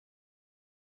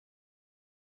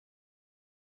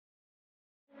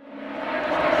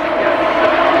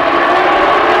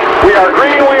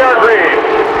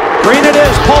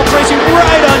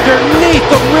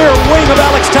the rear wing of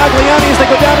Alex Tagliani as they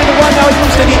go down into one. Now he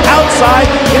moves to the outside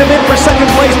in a bid for second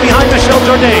place behind Michel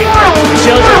Jourdain.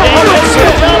 Michel Jourdain gets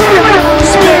it up.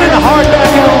 Spin and hard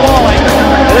back into the walling.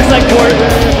 It looks like Ford.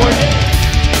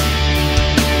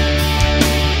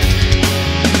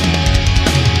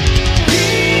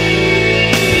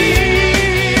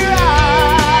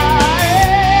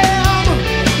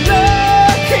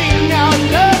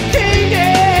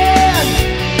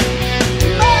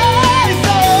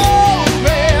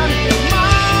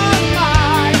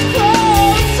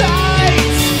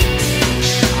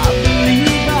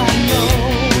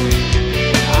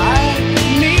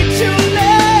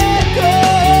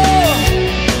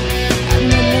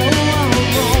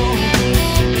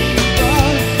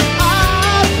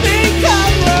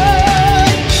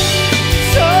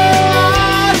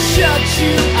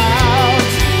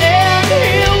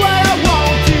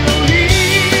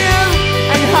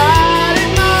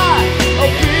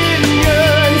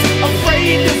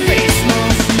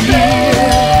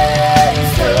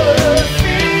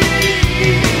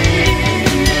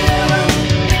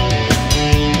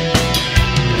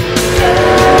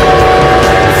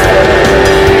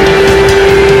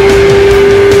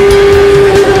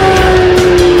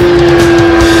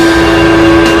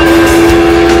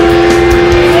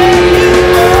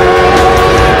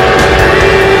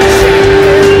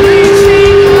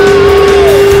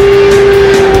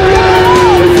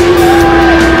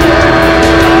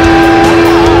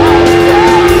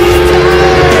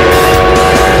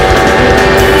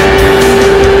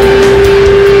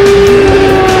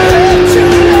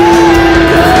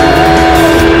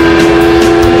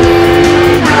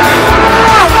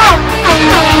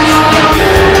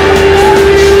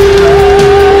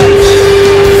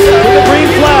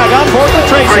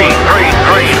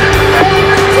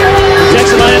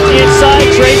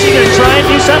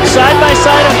 Side by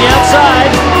side on the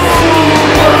outside.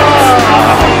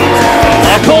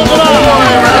 That pulls it off.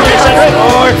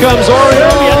 Oh, here comes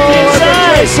Oreo.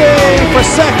 Racing for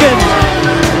second.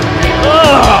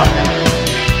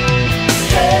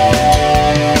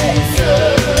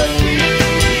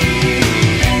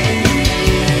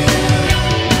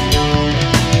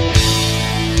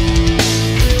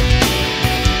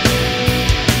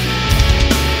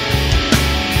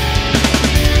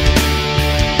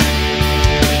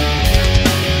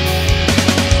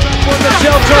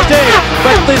 Michel Jourdain,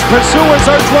 but these pursuers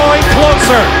are drawing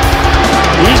closer.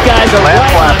 These guys are right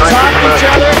on top of each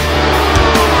other.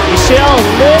 Michel, a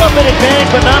little bit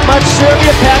advantage, but not much. Serbia,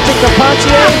 Patrick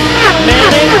Carpentier,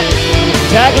 Manning,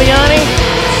 Tagliani.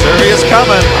 Serbia's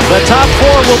coming. The top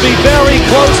four will be very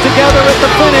close together at the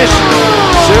finish.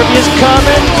 Serbia's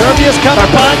coming. Carpentier's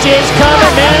coming.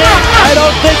 Manning. I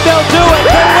don't think they'll do it.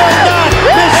 They will not.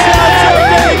 Michel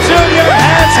Jourdain Jr.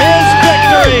 has his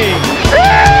victory.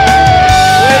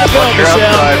 Watch your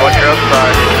outside, watch your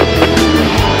outside.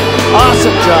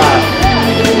 Awesome job.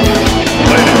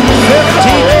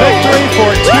 15th victory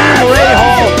for Team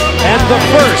Rahal, and the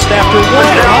first after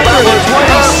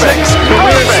 126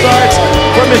 career starts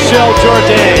for Michel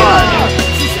Jourdain.